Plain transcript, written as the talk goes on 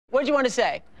What did you want to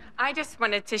say? I just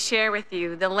wanted to share with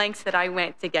you the lengths that I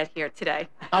went to get here today.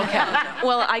 Okay.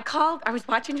 Well, I was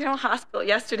watching General Hospital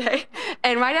yesterday,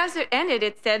 and right as it ended,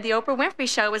 it said the Oprah Winfrey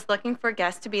Show was looking for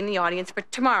guests to be in the audience for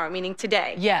tomorrow, meaning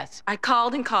today. Yes. I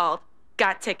called and called,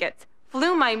 got tickets,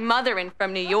 flew my mother in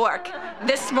from New York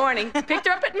this morning, picked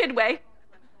her up at Midway.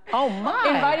 Oh, my.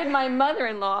 Invited my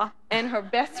mother-in-law and her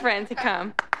best friend to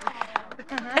come.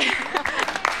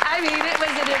 I mean, it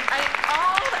was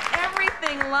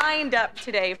everything lined up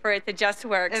today for it to just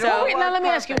work. So now let me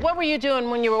ask you, what were you doing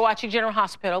when you were watching General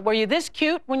Hospital? Were you this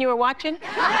cute when you were watching?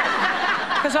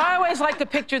 Because I always like to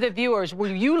picture the viewers. Were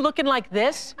you looking like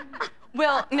this?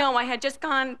 Well, no, I had just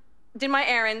did my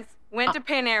errands, went to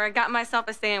Panera, got myself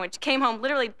a sandwich, came home,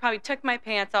 literally probably took my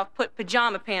pants off, put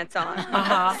pajama pants on,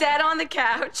 sat on the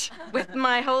couch with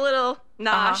my whole little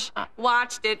nosh,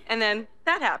 watched it, and then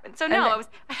that happened. So no,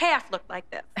 I half looked like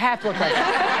this. Half looked like this.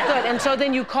 Good. And so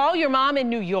then you call your mom in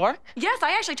New York? Yes,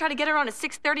 I actually tried to get her on a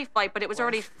 6:30 flight, but it was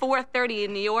already 4:30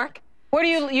 in New York. Where do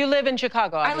you live in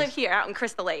Chicago? I live here, out in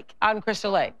Crystal Lake. Out in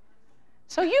Crystal Lake.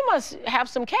 So you must have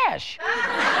some cash.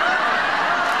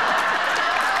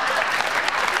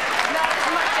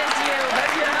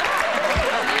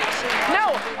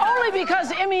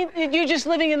 Because, I mean, you're just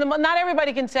living in the... Not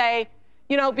everybody can say,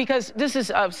 you know, because this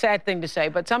is a sad thing to say,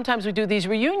 but sometimes we do these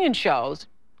reunion shows.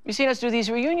 You've seen us do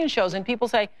these reunion shows, and people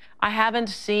say, I haven't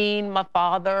seen my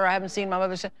father, I haven't seen my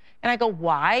mother. And I go,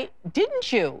 why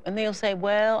didn't you? And they'll say,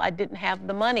 well, I didn't have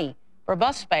the money for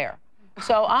bus fare.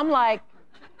 So I'm like,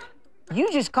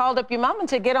 you just called up your mom and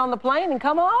said, get on the plane and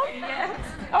come on? Yes.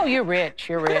 Oh, you're rich,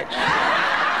 you're rich.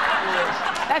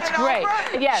 That's great.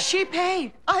 Oprah, yes. She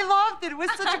paid. I loved it. It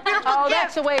was such a beautiful gift.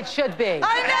 That's the way it should be.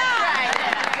 I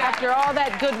know. After all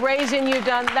that good raising you've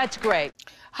done, that's great.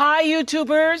 Hi,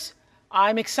 YouTubers.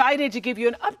 I'm excited to give you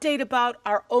an update about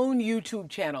our own YouTube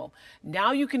channel.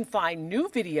 Now you can find new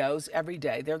videos every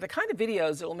day. They're the kind of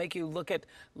videos that will make you look at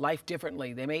life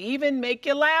differently. They may even make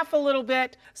you laugh a little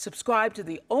bit. Subscribe to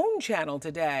the OWN channel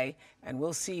today, and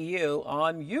we'll see you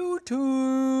on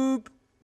YouTube.